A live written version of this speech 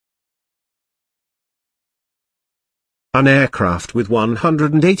An aircraft with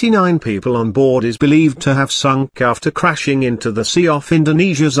 189 people on board is believed to have sunk after crashing into the sea off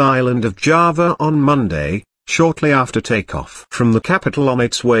Indonesia's island of Java on Monday, shortly after takeoff from the capital on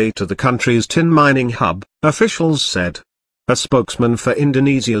its way to the country's tin mining hub, officials said. A spokesman for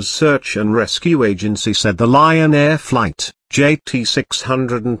Indonesia's search and rescue agency said the Lion Air flight,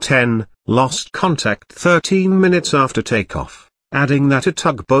 JT610, lost contact 13 minutes after takeoff, adding that a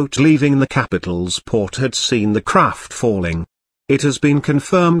tugboat leaving the capital's port had seen the craft falling. It has been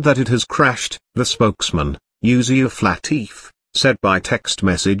confirmed that it has crashed, the spokesman, Yusuf Latif, said by text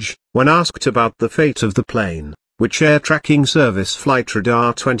message, when asked about the fate of the plane, which air tracking service Flight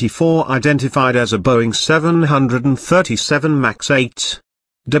Radar 24 identified as a Boeing 737 MAX 8.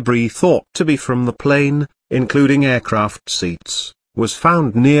 Debris thought to be from the plane, including aircraft seats, was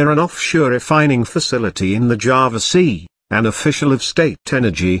found near an offshore refining facility in the Java Sea, an official of state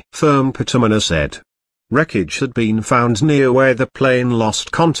energy firm Pertamina said. Wreckage had been found near where the plane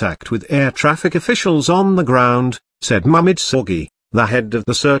lost contact with air traffic officials on the ground, said Mahmud Sorgi, the head of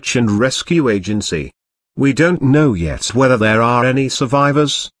the search and rescue agency. We don't know yet whether there are any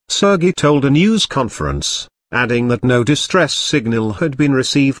survivors, Sorgi told a news conference, adding that no distress signal had been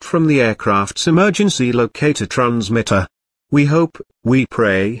received from the aircraft's emergency locator transmitter. We hope, we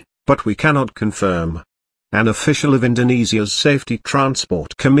pray, but we cannot confirm. An official of Indonesia's Safety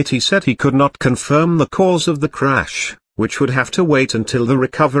Transport Committee said he could not confirm the cause of the crash, which would have to wait until the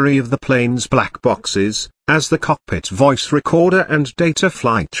recovery of the plane's black boxes, as the cockpit voice recorder and data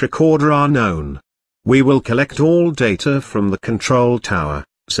flight recorder are known. We will collect all data from the control tower,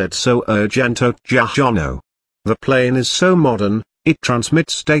 said Soerjanto Jajono. The plane is so modern, it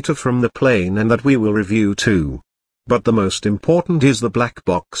transmits data from the plane and that we will review too. But the most important is the black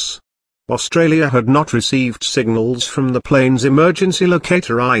box. Australia had not received signals from the plane's emergency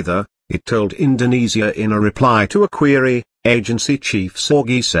locator either, it told Indonesia in a reply to a query, agency chief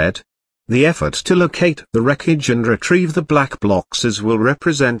Sorgi said. The effort to locate the wreckage and retrieve the black boxes will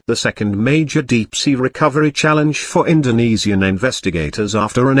represent the second major deep-sea recovery challenge for Indonesian investigators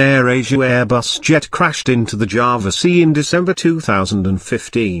after an AirAsia Airbus jet crashed into the Java Sea in December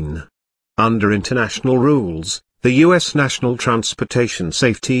 2015. Under international rules, the U.S. National Transportation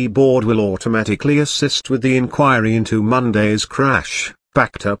Safety Board will automatically assist with the inquiry into Monday's crash,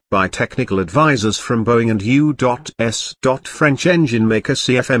 backed up by technical advisors from Boeing and U.S. French engine maker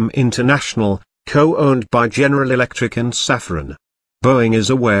CFM International, co-owned by General Electric and Safran. Boeing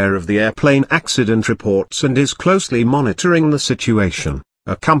is aware of the airplane accident reports and is closely monitoring the situation,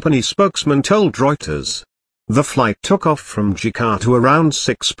 a company spokesman told Reuters. The flight took off from Jakarta around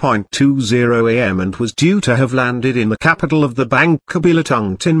 6:20 am and was due to have landed in the capital of the Bangka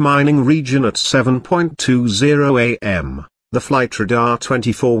Belitung tin mining region at 7:20 am, the Flight Radar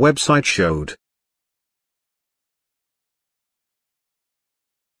 24 website showed.